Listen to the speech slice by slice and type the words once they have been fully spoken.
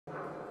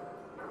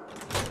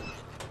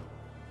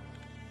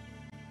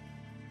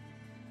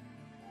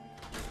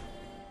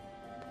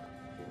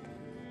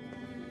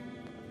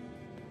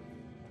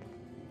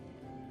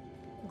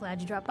Glad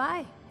you dropped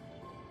by.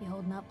 You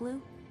holding up, Blue?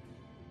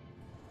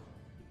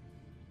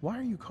 Why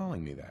are you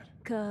calling me that?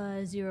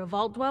 'Cause you're a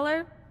vault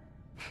dweller?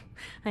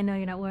 I know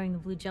you're not wearing the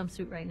blue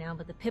jumpsuit right now,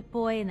 but the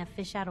Pip-Boy and the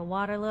fish out of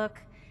water look...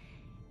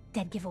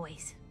 dead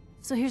giveaways.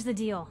 So here's the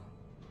deal.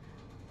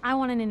 I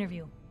want an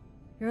interview.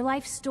 Your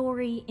life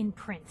story in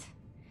print.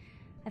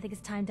 I think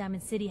it's time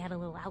Diamond City had a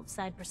little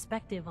outside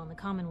perspective on the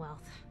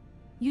Commonwealth.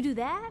 You do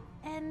that,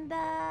 and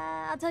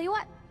I'll tell you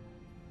what.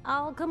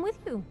 I'll come with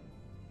you.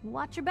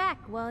 Watch your back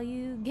while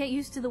you get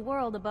used to the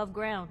world above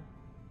ground.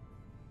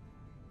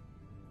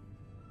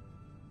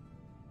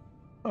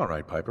 All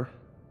right, Piper.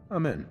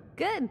 I'm in.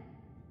 Good.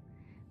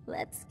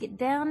 Let's get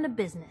down to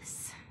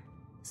business.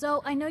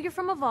 So, I know you're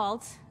from a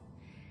vault.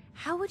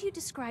 How would you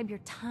describe your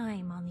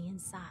time on the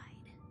inside?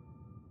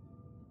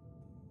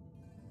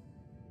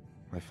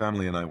 My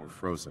family and I were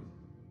frozen.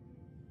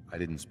 I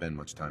didn't spend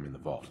much time in the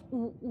vault.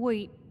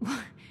 Wait,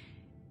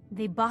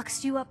 they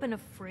boxed you up in a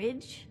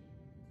fridge?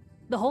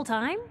 The whole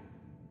time?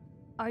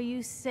 Are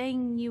you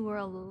saying you were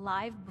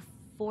alive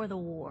before the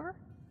war?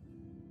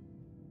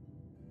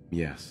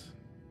 Yes.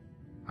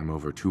 I'm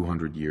over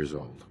 200 years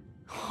old.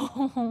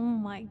 Oh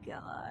my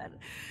god.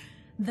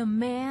 The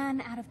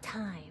man out of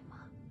time.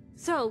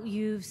 So,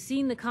 you've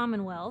seen the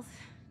Commonwealth,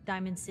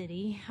 Diamond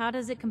City. How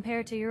does it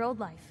compare to your old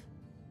life?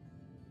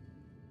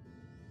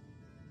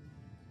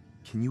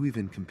 Can you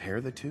even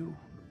compare the two?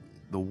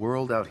 The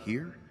world out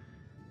here?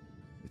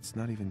 It's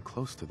not even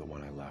close to the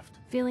one I left.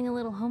 Feeling a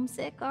little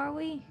homesick, are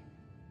we?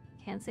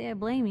 Can't say I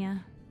blame you.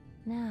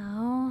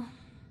 Now,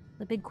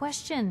 the big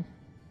question.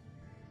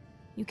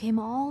 You came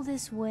all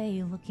this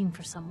way looking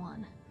for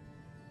someone.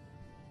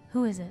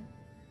 Who is it?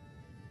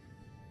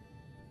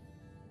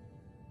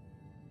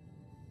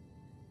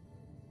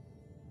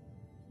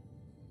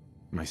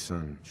 My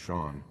son,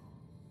 Sean,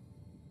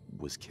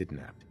 was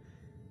kidnapped.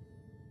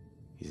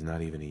 He's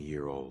not even a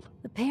year old.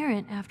 The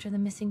parent after the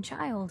missing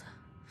child.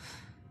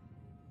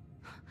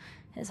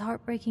 As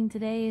heartbreaking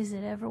today as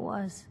it ever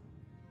was.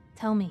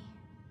 Tell me,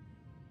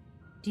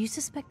 do you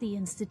suspect the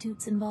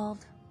Institute's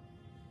involved?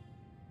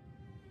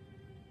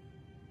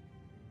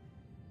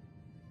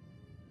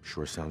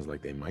 Sure sounds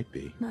like they might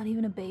be. Not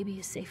even a baby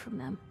is safe from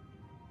them.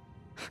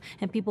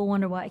 And people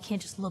wonder why I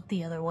can't just look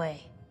the other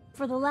way.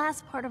 For the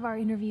last part of our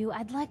interview,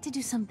 I'd like to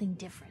do something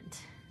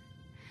different.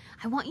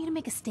 I want you to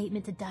make a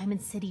statement to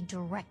Diamond City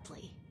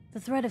directly.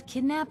 The threat of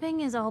kidnapping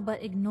is all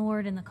but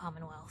ignored in the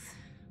Commonwealth.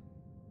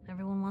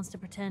 Everyone wants to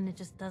pretend it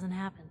just doesn't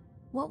happen.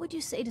 What would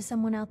you say to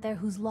someone out there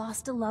who's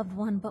lost a loved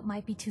one but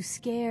might be too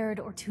scared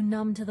or too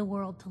numb to the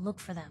world to look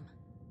for them?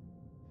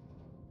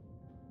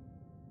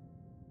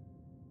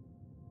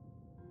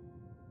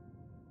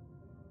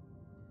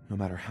 No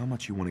matter how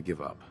much you want to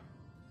give up,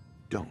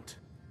 don't.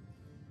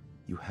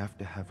 You have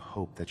to have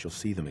hope that you'll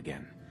see them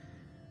again.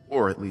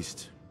 Or at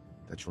least,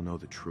 that you'll know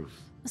the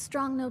truth. A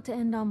strong note to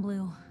end on,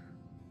 Blue.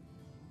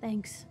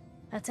 Thanks.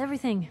 That's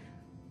everything.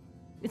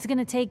 It's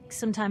gonna take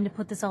some time to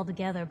put this all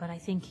together, but I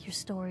think your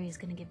story is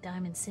gonna give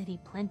Diamond City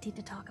plenty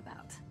to talk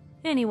about.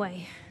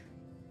 Anyway,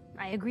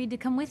 I agreed to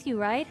come with you,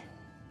 right?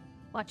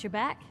 Watch your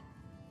back?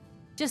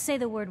 Just say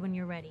the word when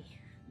you're ready.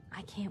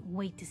 I can't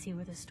wait to see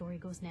where the story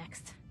goes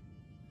next.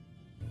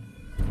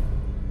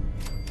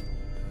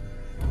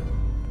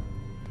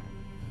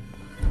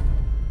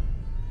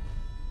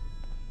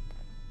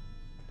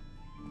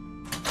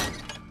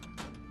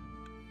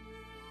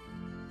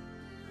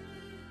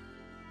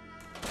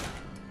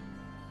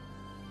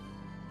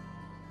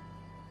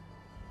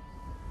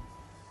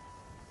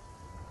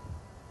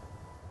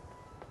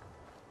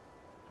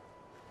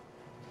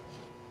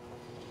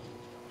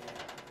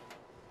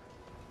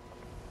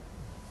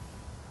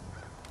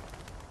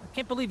 I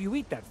can't believe you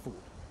eat that food.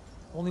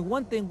 Only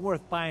one thing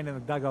worth buying in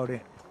the dugout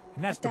inn,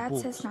 and that's the Dad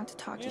booze. says not to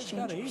talk to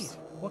Gotta eat. strangers.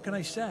 What can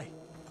I say?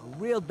 A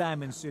real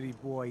Diamond City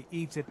boy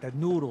eats at the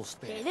noodle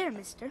stand. Hey there,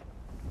 mister.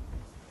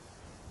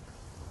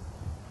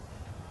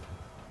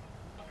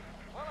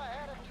 Well, I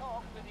had a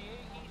talk with the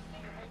AEC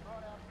and they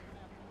brought out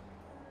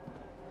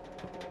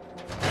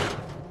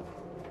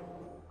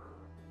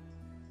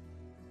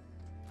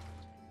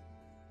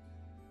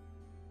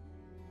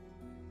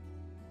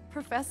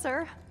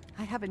Professor,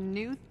 I have a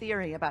new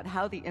theory about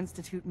how the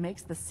Institute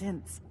makes the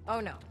synths.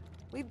 Oh no.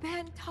 We've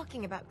been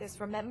talking about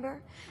this,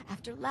 remember?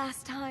 After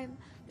last time,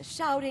 the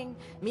shouting,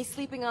 me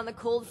sleeping on the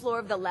cold floor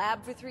of the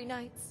lab for 3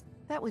 nights.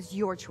 That was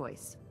your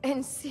choice.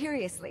 And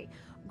seriously,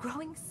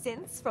 growing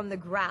synths from the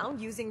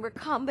ground using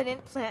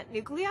recombinant plant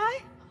nuclei?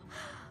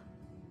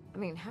 I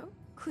mean, how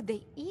could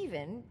they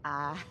even?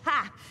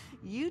 Aha!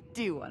 You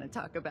do want to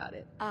talk about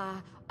it.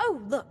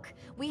 Oh look,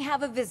 we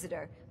have a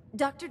visitor.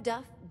 Dr.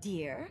 Duff,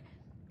 dear.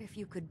 If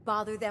you could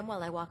bother them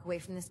while I walk away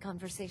from this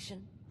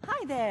conversation.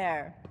 Hi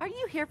there. Are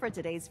you here for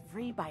today's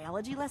free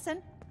biology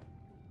lesson?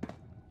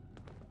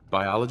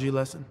 Biology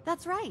lesson?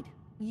 That's right.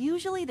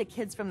 Usually the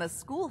kids from the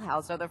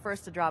schoolhouse are the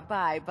first to drop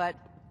by, but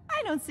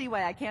I don't see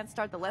why I can't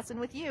start the lesson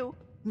with you.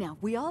 Now,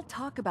 we all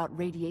talk about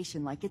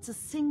radiation like it's a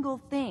single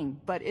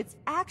thing, but it's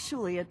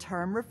actually a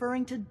term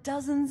referring to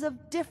dozens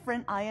of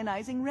different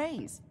ionizing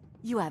rays.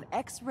 You have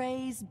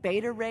X-rays,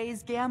 beta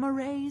rays, gamma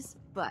rays,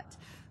 but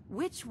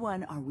which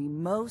one are we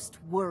most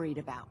worried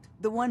about?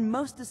 The one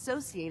most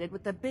associated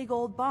with the big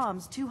old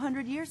bombs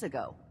 200 years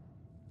ago.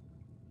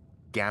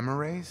 Gamma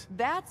rays?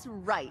 That's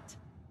right.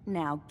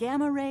 Now,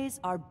 gamma rays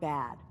are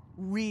bad.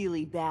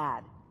 Really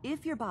bad.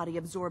 If your body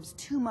absorbs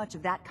too much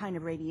of that kind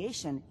of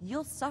radiation,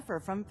 you'll suffer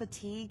from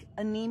fatigue,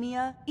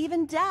 anemia,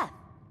 even death.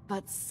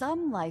 But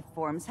some life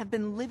forms have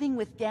been living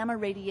with gamma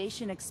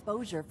radiation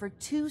exposure for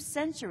 2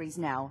 centuries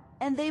now,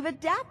 and they've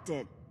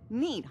adapted.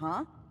 Neat,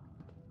 huh?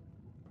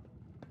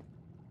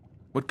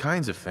 What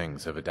kinds of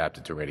things have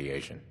adapted to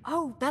radiation?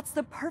 Oh, that's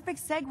the perfect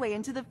segue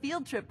into the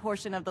field trip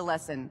portion of the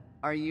lesson.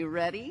 Are you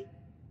ready?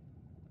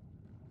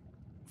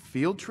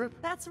 Field trip?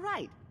 That's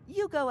right.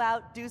 You go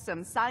out, do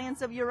some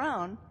science of your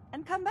own,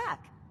 and come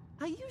back.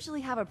 I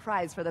usually have a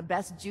prize for the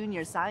best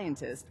junior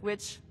scientist,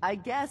 which I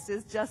guess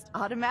is just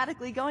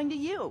automatically going to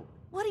you.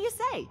 What do you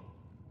say?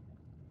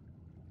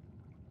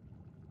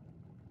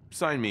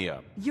 Sign me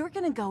up. You're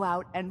gonna go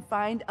out and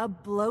find a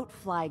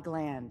bloatfly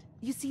gland.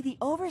 You see, the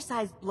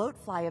oversized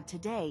bloatfly of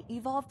today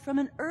evolved from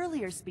an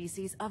earlier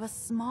species of a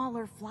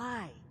smaller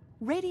fly.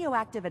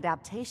 Radioactive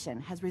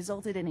adaptation has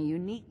resulted in a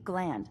unique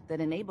gland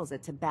that enables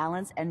it to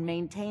balance and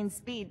maintain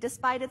speed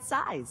despite its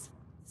size.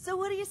 So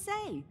what do you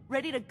say?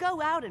 Ready to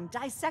go out and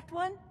dissect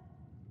one?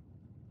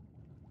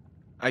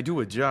 I do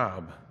a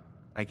job.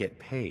 I get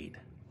paid.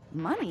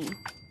 Money?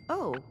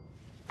 Oh.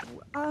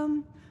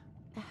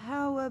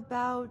 How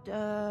about,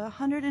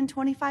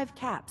 125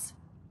 caps?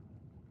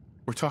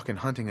 We're talking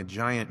hunting a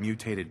giant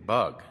mutated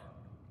bug.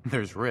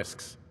 There's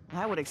risks.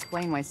 That would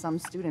explain why some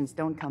students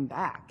don't come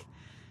back.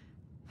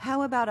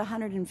 How about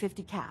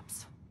 150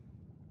 caps?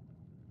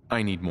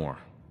 I need more.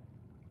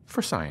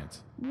 For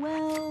science.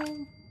 Well,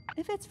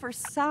 if it's for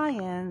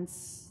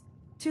science,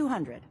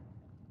 200.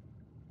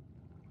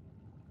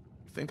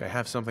 Think I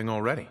have something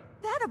already.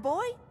 That a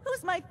boy?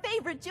 Who's my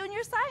favorite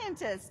junior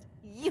scientist?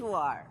 You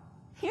are.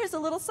 Here's a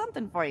little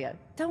something for you.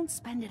 Don't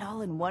spend it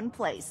all in one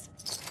place.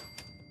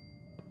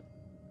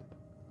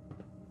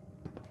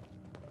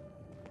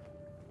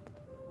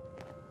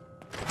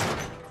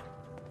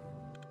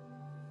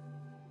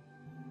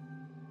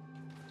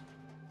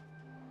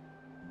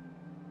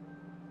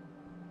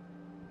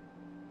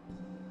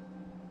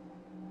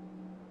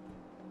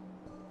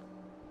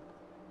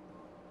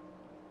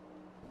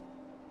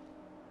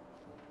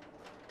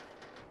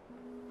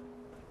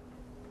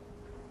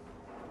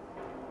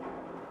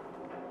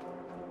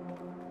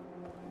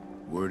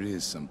 Word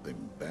is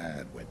something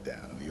bad went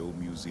down in the old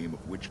Museum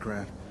of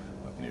Witchcraft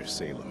up near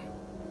Salem.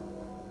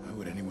 Why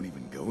would anyone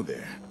even go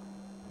there?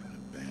 Been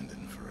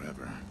abandoned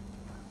forever.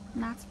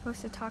 Not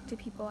supposed to talk to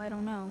people I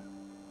don't know.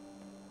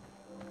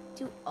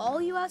 Do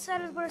all you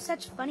outsiders wear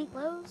such funny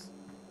clothes?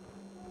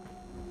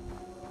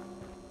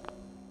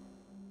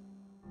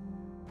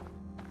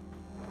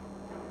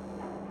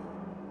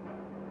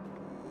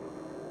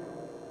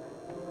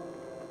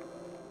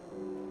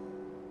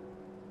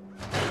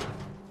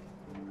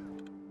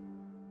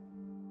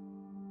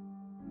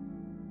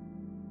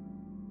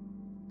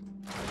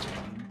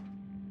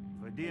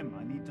 Vadim,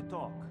 I need to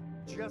talk.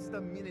 Just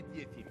a minute,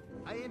 Yefim.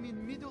 I am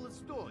in middle of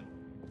story.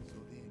 So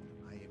then,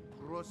 I am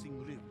crossing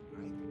river,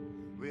 right?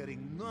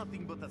 Wearing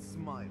nothing but a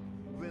smile.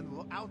 When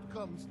out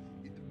comes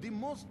the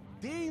most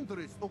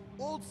dangerous of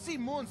all sea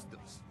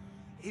monsters.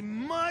 A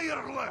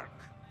Mirelurk!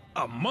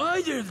 A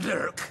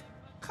Mirelurk?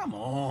 Come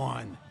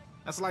on.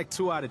 That's like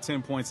 2 out of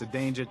 10 points of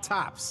danger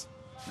tops.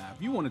 Now,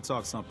 if you want to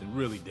talk something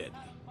really deadly.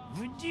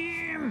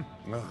 Vadim!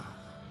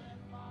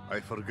 I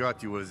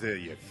forgot you were there,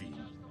 Yefim.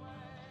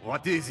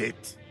 What is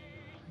it?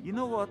 You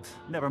know what?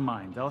 Never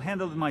mind. I'll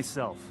handle it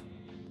myself.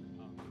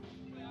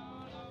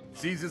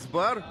 See this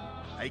bar?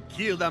 I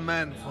killed a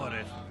man for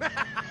it.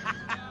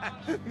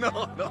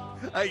 No,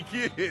 I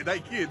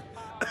kid.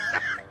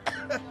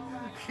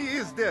 He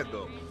is dead,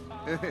 though.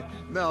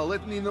 Now,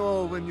 let me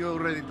know when you're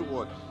ready to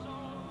order.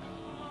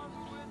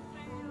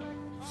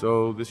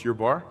 So, this your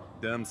bar?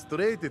 Damn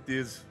straight it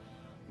is.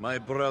 My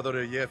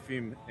brother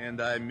Yefim and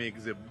I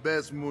make the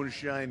best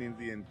moonshine in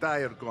the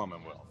entire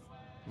Commonwealth.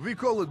 We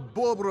call it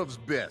Bobrov's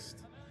Best.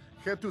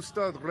 Had to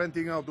start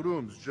renting out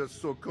rooms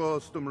just so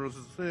customers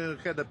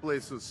had a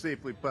place to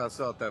safely pass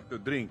out after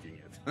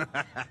drinking it.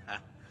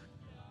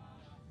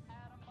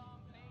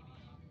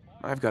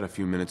 I've got a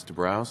few minutes to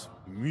browse.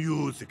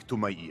 Music to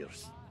my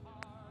ears.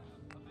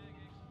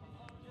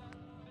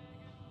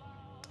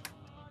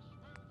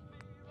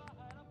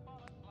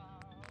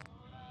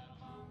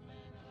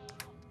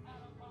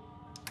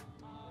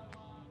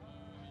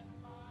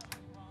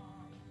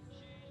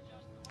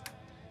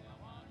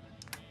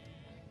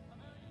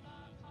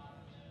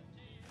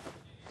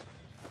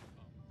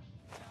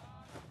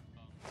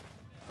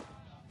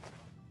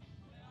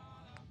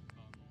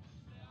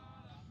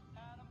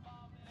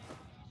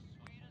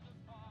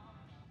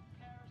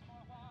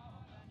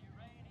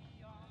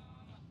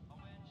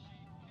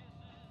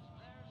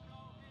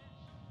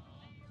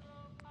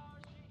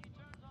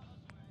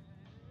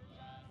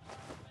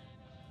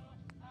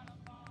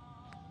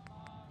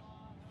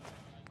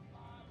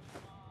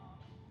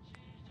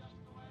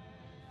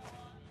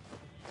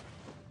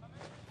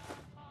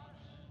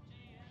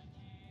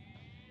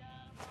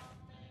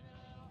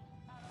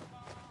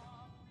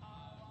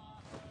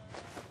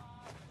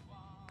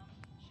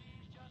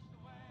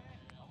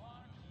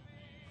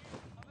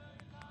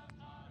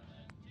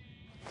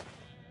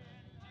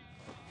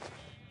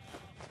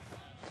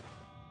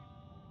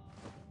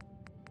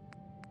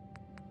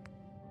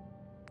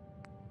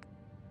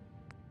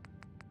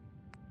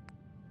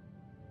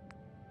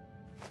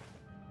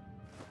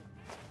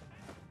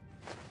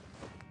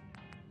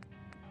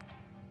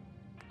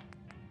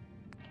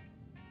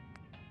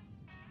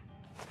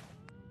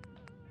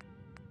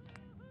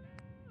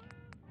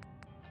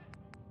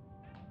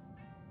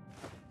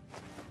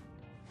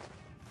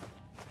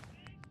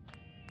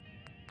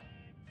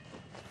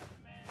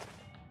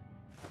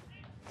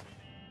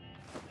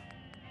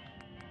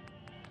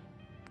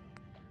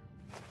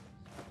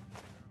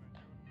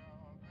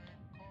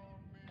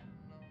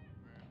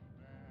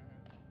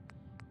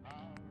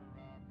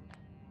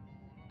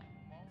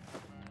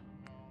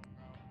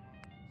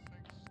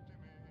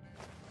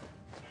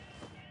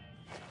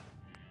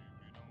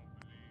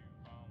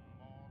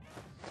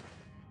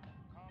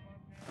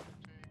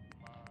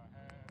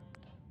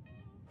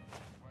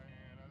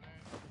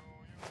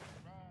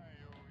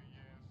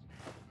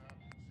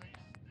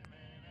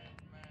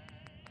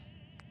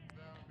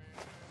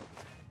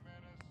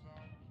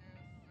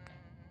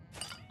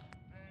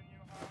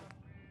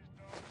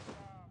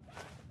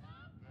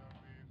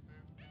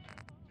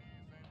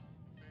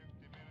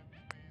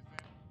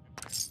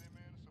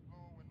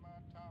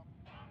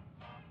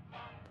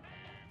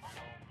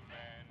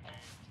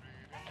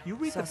 You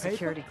read Saw the paper?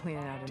 security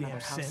cleaning out another Damn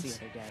house sense.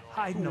 the other day.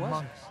 Hiding Who was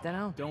among it?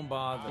 Dunno. Don't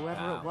bother. Whoever it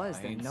pal. was,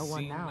 I they ain't know one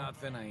seen now.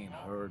 nothing, I ain't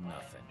heard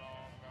nothing.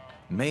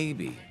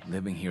 Maybe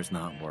living here's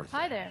not worth it.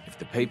 Hi there. If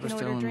the paper's You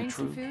can order telling the drinks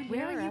and truth. food Where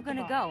here are or you at the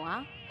gonna bar. go,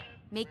 huh?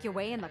 Make your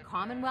way in the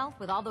Commonwealth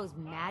with all those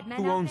madmen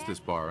Who out owns there? this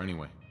bar,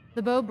 anyway?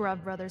 The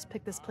Bobrov brothers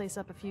picked this place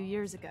up a few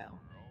years ago.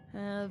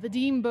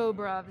 Vadim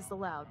Bobrov is the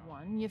loud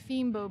one,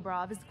 Yefim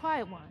Bobrov is the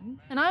quiet one,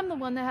 and I'm the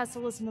one that has to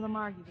listen to them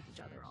argue with each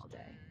other all day.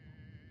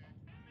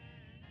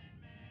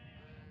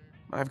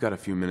 I've got a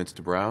few minutes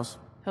to browse.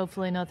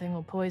 Hopefully nothing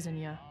will poison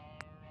you.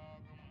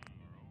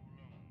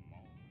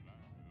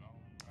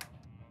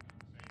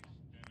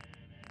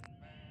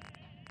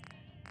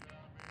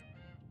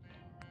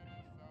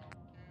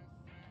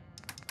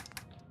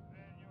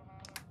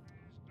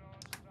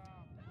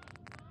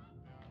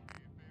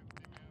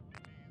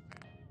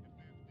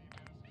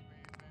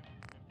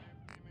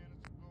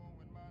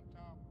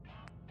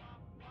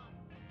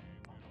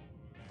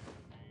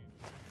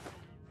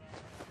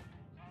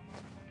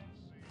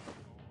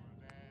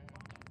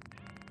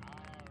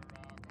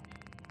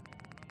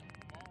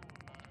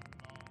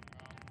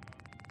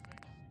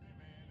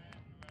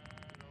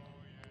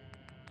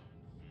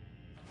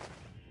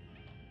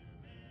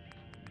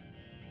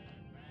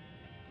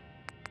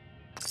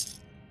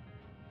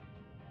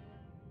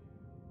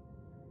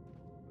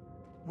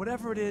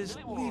 Whatever it is,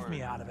 leave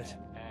me out of it.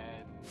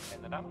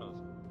 And the Dominoes.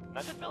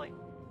 Not just Billy.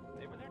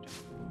 They were there too.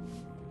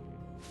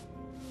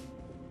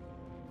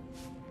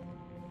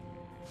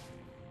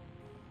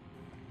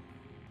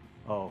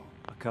 Oh,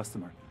 a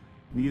customer.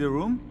 Need a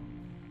room?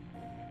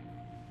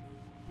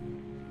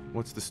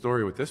 What's the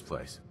story with this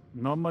place?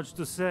 Not much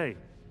to say.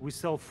 We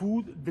sell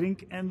food,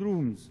 drink, and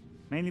rooms.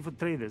 Mainly for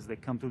traders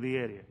that come to the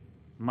area.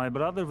 My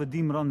brother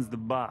Vadim runs the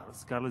bar.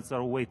 Scarlett's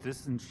our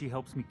waitress, and she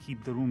helps me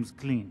keep the rooms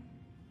clean.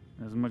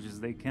 As much as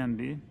they can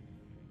be.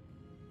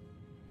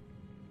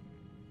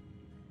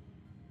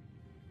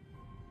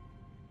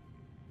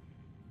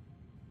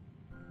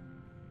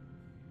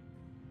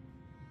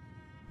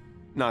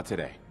 Not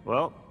today.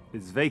 Well,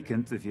 it's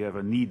vacant if you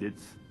ever need it.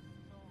 This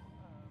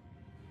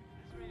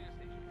radio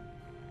station.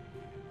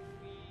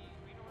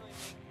 We don't really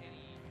make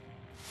any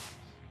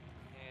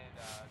and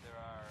there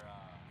are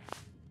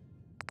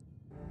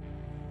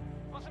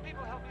well, some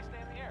people help me stay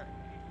in the air.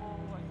 People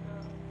like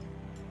this.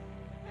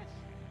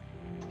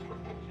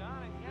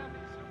 John and Gabby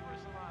Super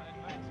Salon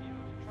invites you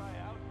to try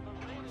out the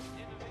latest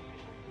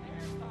innovation in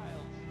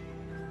hairstyles.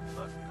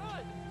 Look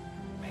good.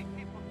 Make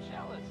people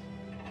jealous.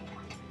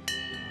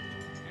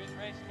 Here's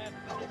Ray Smith,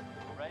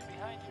 right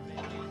behind you,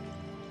 baby.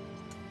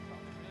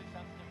 Something really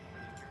sounds different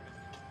when you hear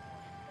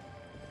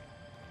it.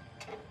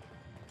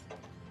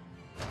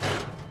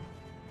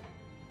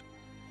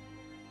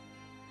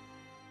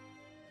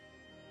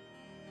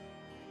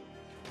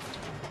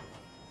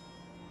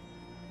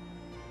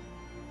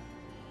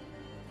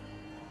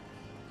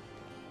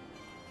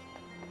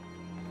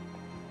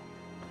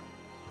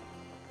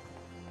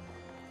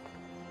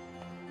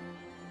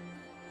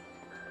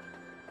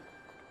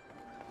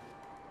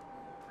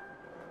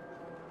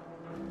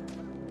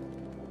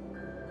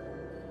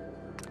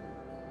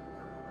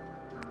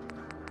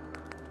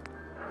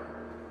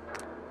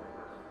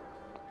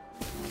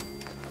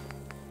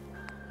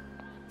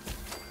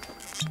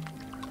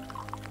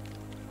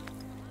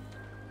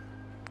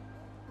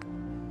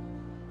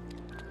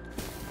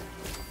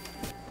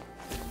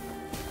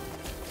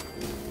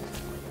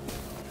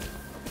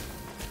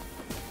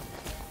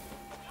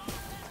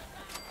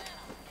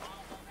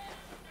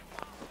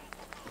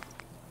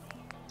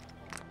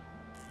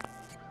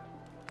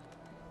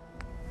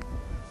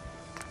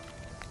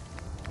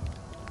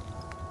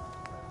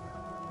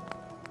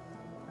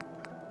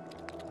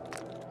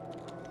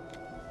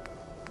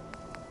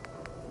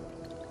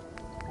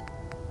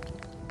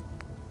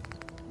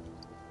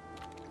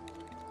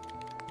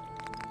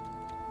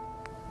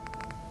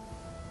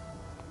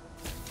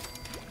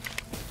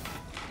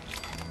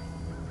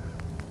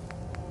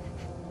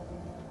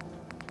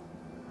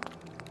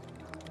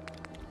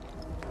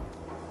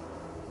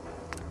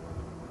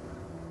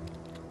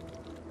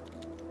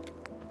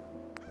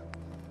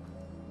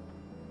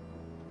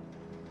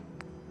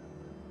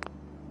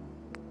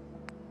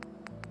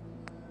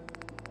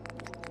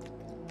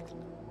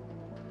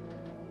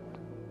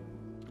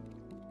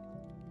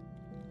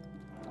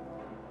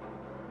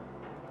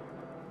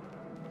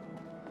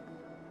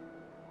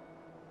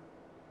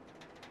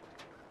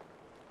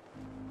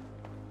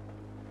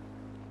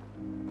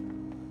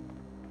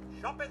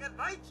 Shopping at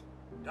night?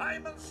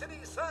 Diamond City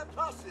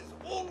Surplus is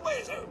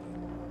always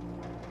open.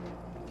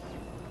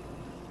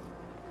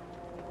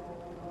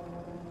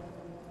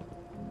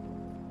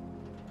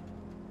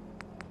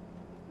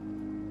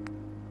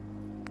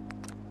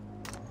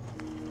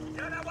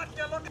 You know what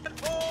you're looking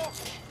for?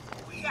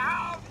 We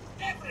have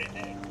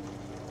everything.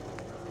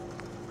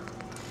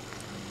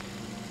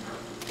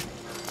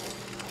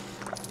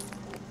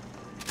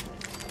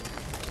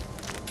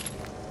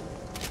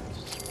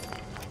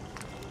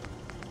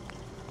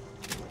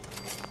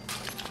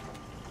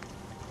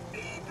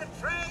 Need to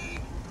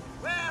trade?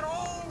 We're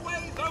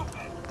always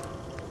open.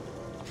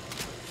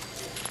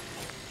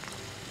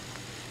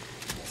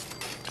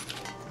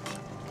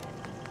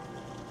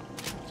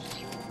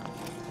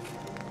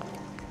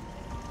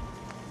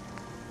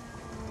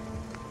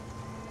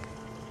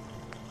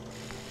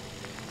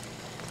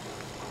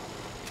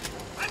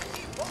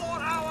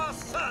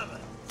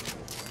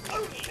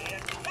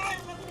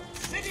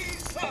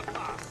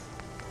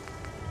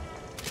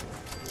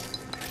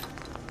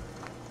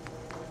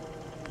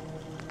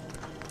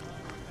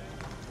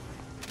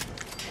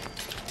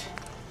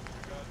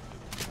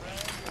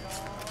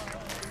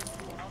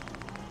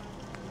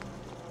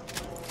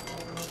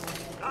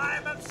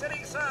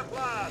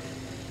 surplus.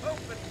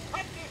 Open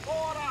 24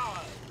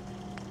 hours.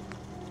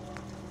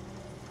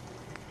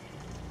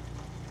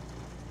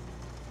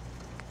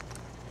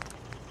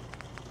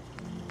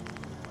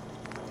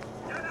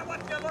 You know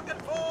what you're looking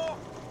for?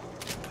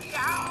 We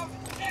have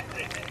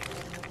everything.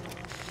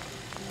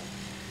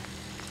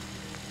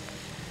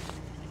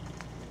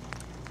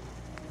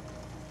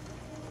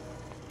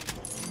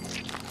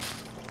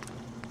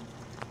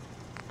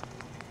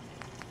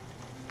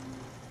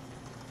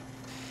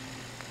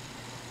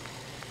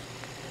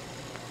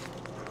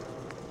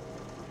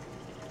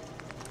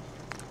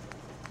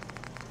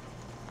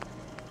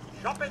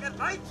 Shopping at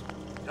night?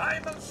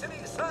 Diamond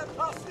City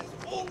Surplus is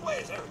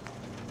always open.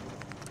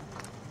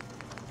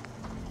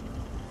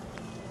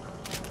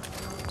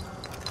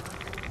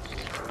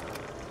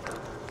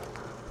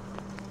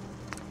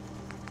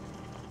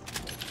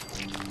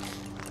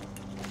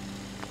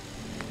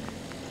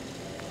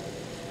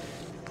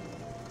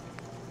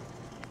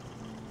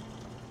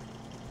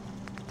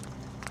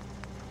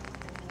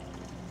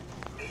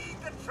 Need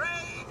the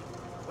trade?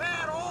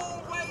 We're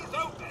always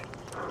open.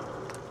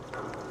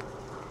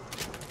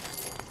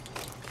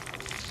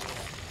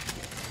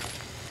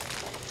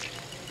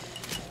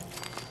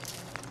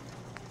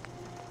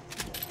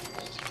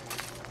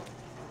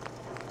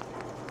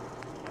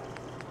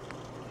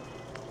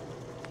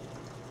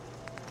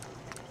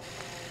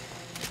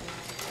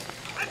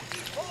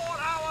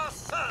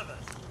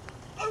 Service.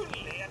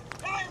 Only at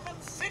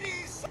Diamond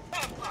City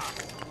Surplus.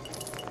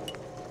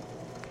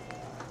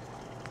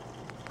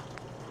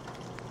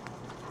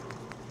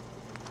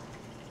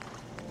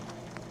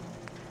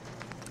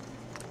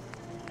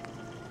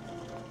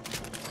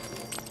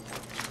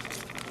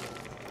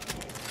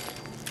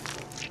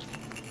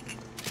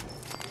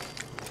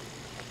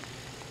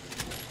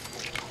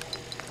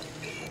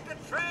 Need the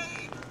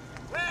trade?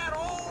 We're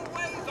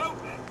always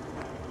open.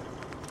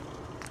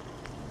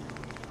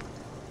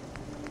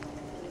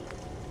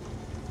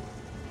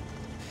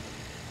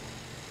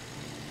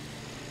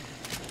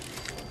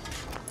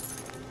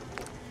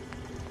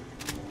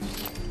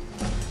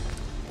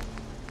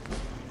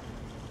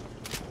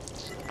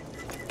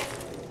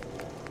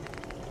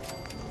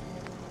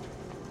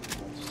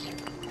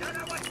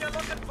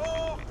 Looking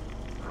for?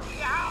 We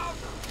have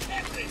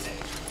everything.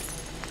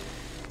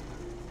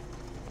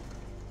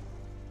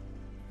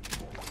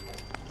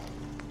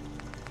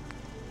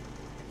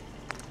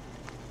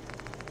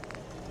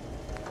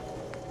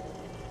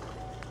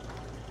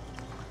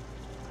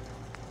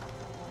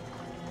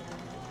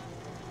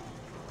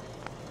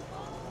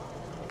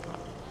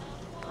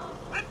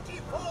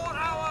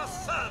 Hour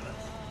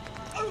service.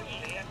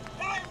 Only at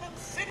Diamond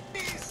City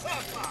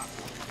Surplus.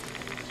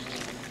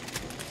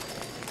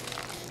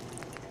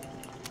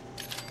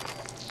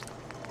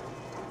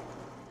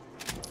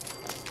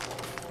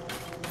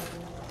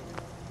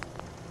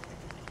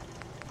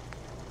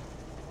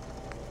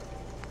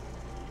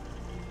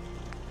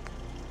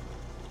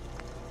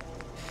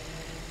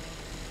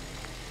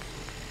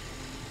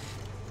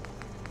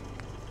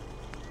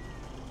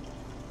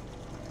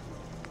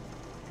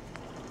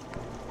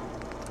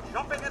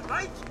 Shopping at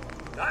night?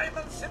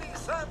 Diamond City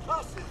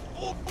Surplus is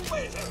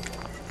always open.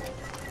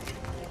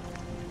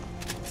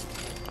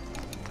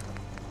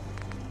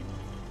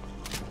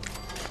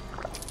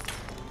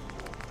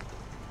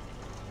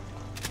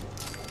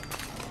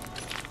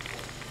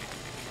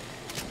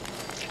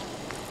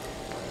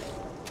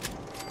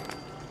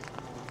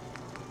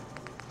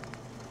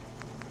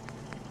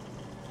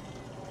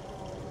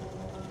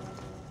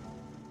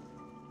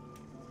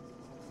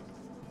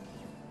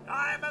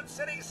 Diamond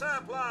City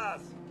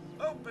Surplus.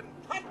 Open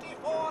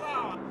 24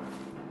 hours.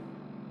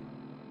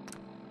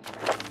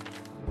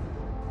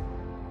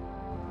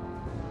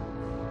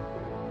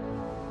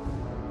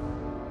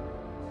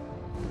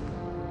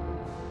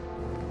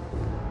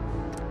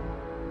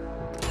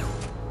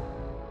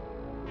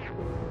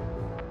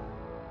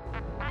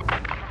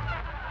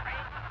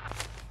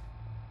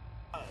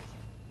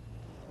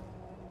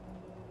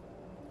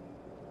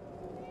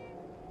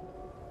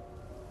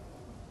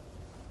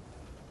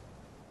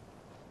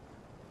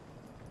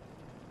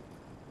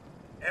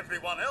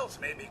 Everyone else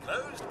may be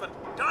closed, but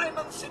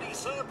Diamond City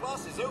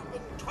Surplus is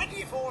open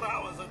 24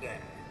 hours a day.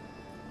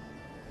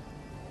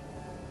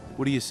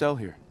 What do you sell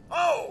here?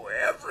 Oh,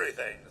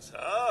 everything,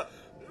 sir.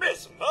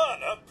 Miss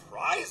Myrna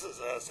prizes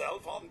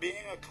herself on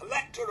being a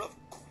collector of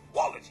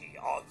quality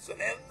odds and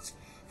ends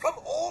from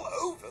all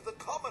over the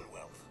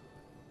Commonwealth.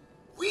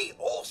 We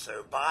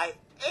also buy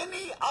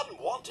any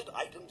unwanted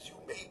items you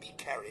may be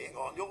carrying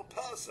on your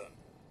person.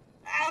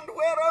 And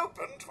we're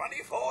open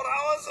 24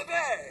 hours a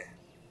day.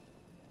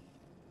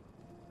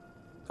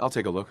 I'll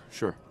take a look,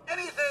 sure.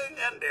 Anything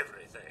and everything.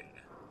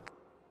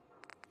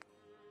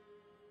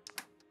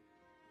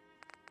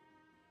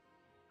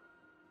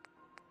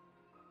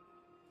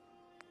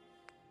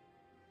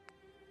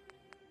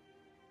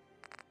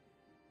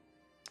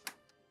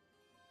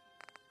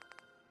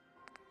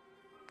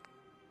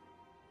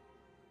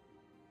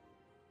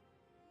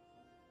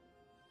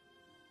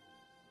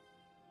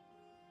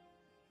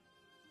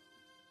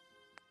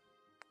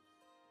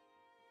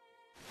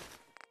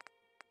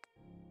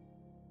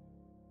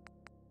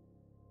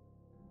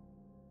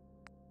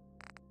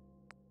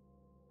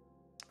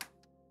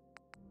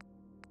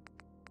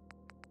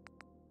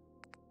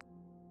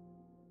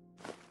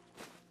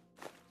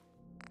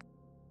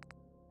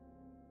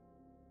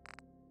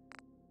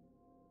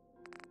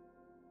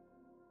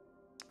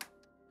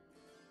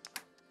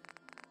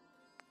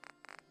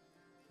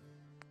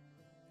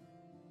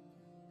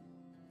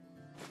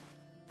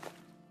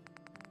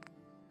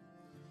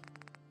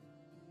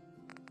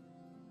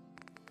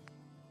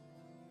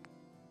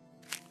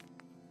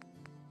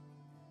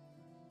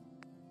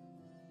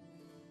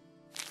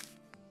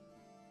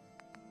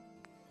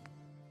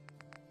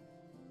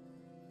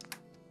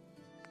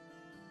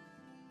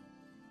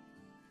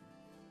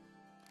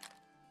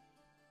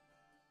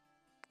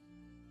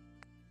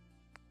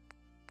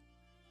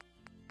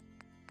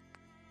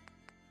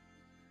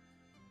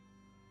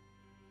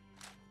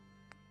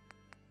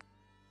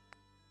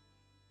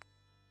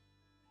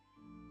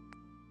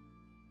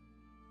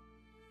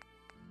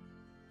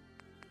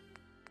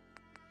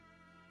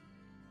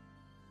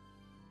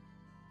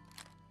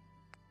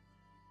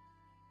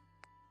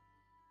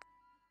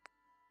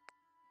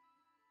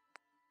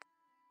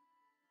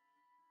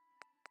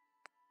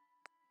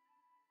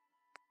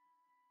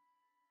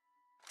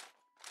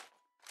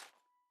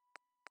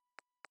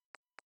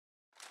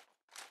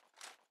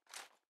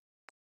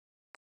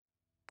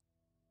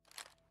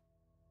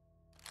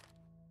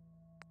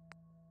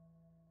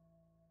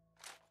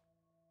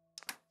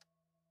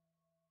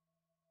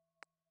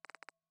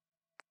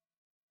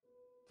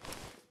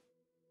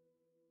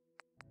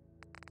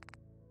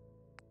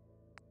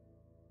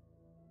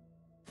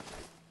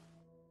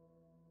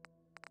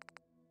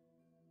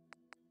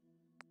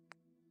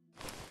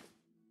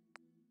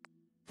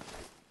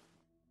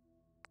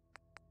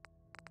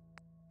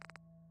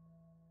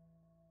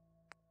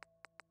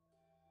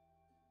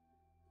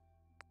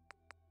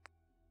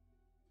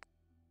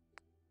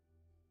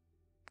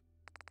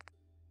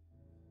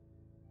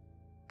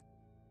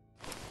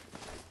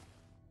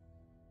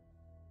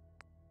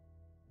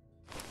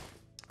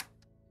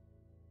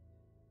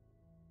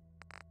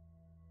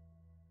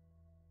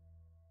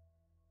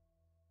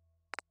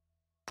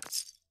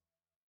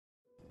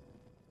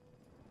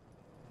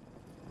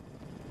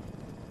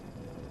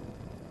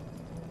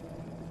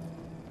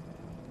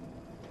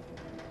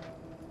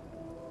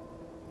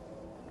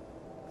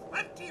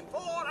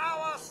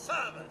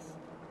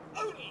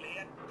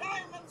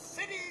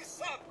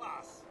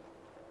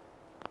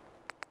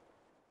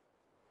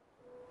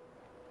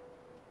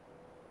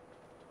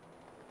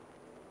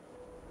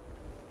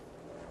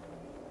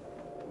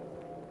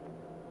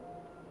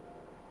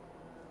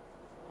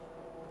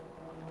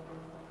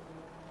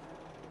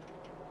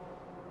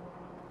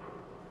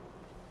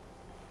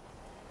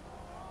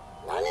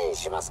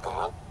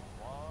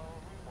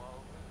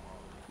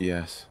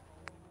 Yes.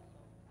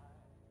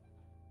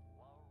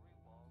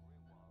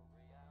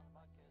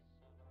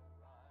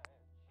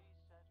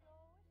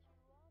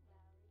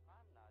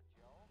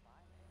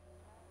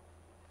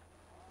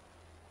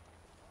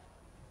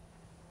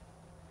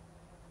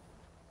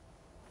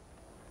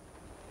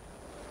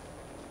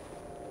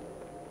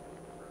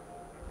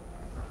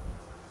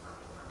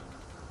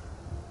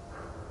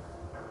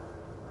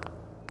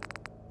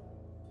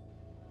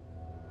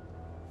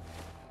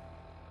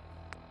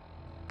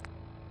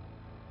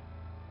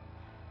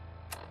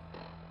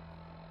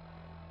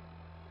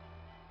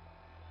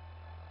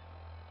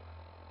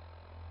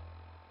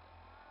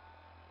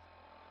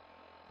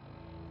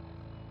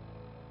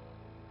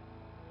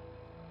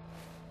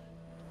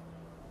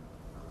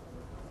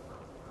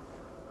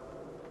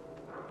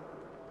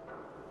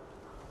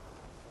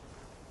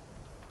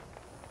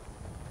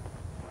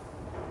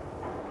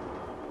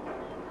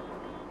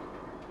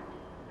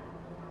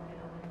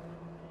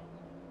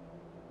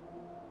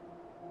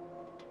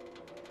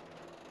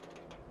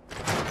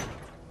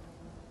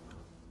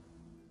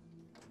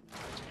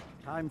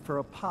 Time for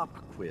a pop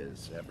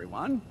quiz,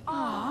 everyone.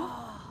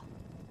 Aww.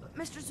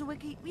 Mr.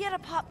 Zawicki, we had a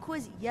pop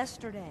quiz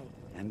yesterday.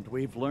 And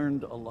we've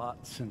learned a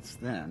lot since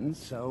then,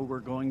 so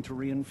we're going to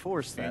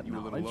reinforce that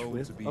knowledge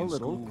with a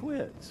little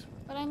quiz.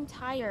 But I'm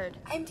tired.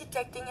 I'm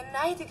detecting a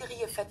high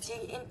degree of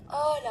fatigue in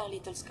all our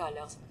little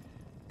scholars.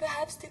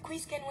 Perhaps the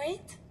quiz can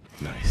wait?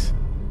 Nice.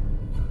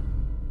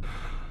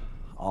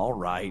 All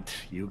right,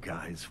 you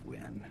guys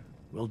win.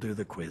 We'll do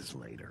the quiz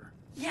later.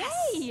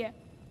 Yay!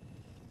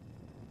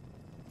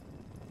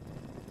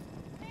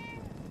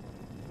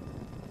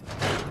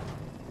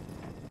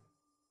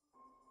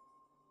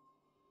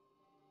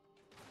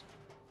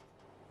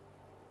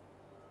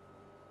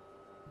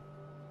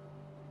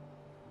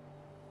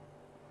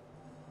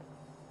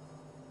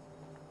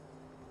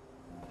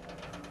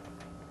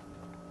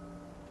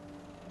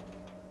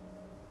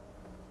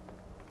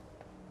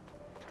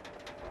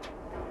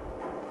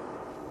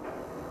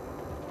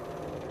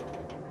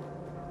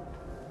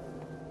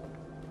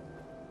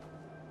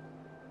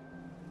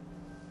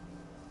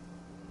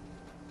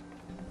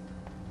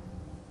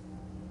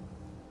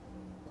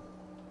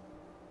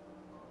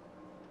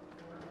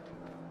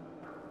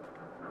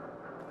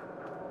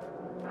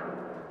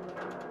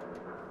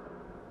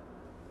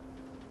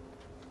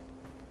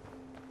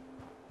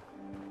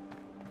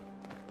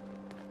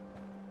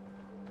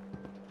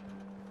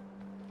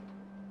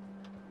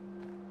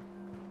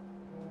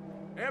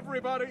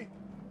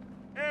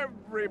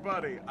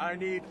 Everybody, I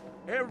need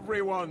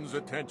everyone's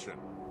attention.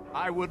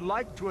 I would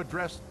like to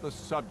address the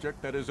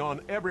subject that is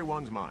on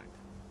everyone's mind.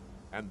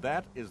 And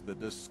that is the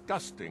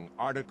disgusting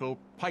article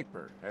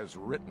Piper has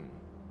written.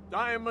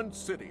 Diamond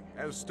City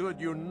has stood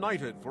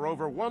united for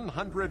over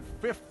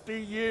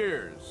 150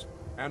 years.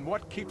 And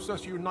what keeps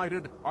us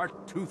united are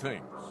two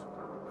things.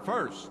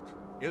 First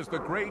is the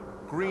great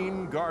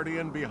green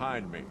guardian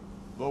behind me,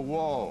 the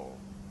Wall.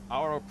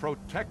 Our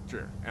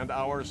protector and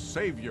our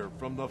savior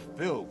from the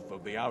filth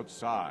of the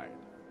outside.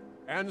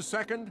 And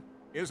second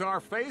is our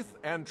faith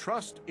and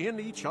trust in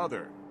each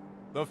other.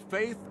 The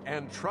faith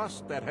and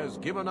trust that has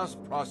given us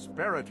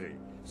prosperity,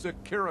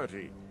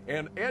 security,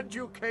 and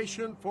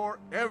education for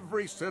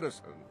every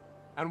citizen.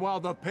 And while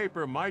the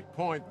paper might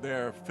point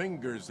their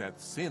fingers at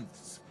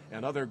synths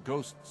and other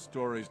ghost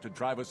stories to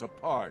drive us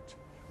apart,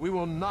 we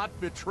will not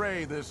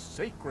betray this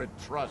sacred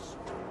trust.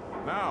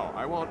 Now,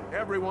 I want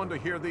everyone to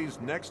hear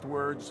these next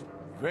words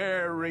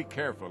very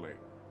carefully.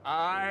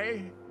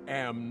 I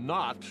am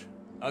not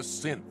a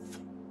synth.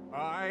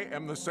 I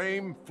am the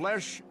same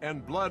flesh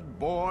and blood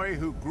boy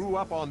who grew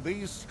up on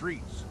these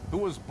streets, who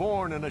was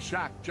born in a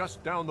shack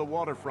just down the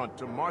waterfront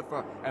to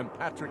Martha and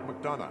Patrick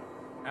McDonough.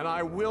 And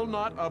I will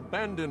not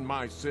abandon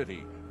my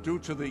city due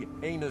to the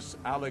heinous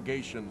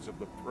allegations of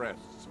the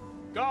press.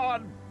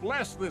 God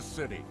bless this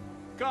city.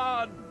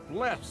 God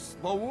bless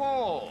the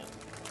Wall.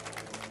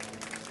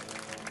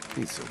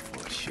 He's so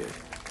full of shit.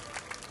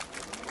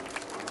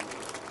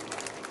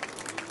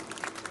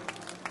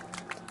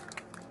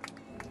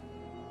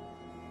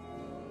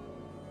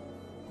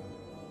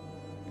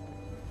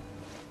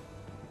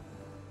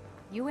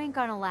 You ain't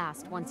gonna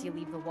last once you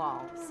leave the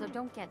Wall, so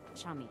don't get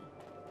chummy.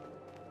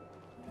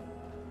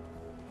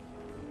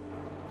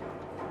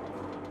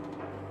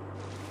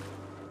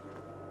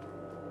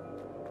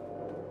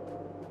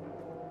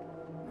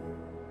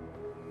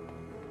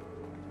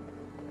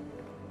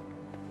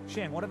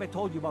 Shan, what have I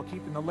told you about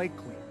keeping the lake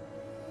clean?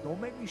 Don't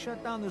make me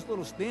shut down this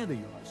little stand of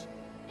yours.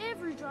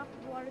 Every drop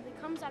of water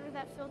that comes out of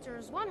that filter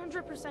is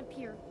 100%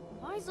 pure.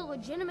 Why is a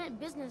legitimate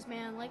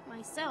businessman like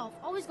myself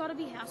always gotta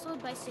be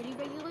hassled by city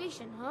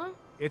regulation, huh?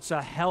 It's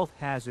a health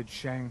hazard,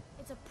 Shang.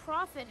 It's a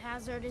profit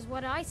hazard is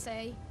what I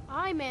say.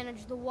 I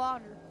manage the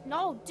water, and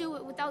I'll do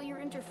it without your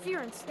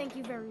interference, thank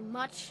you very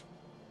much.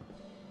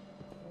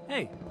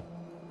 Hey,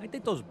 I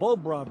think those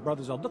Bobrov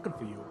brothers are looking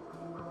for you.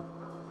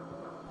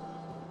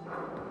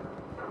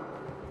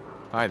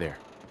 Hi there.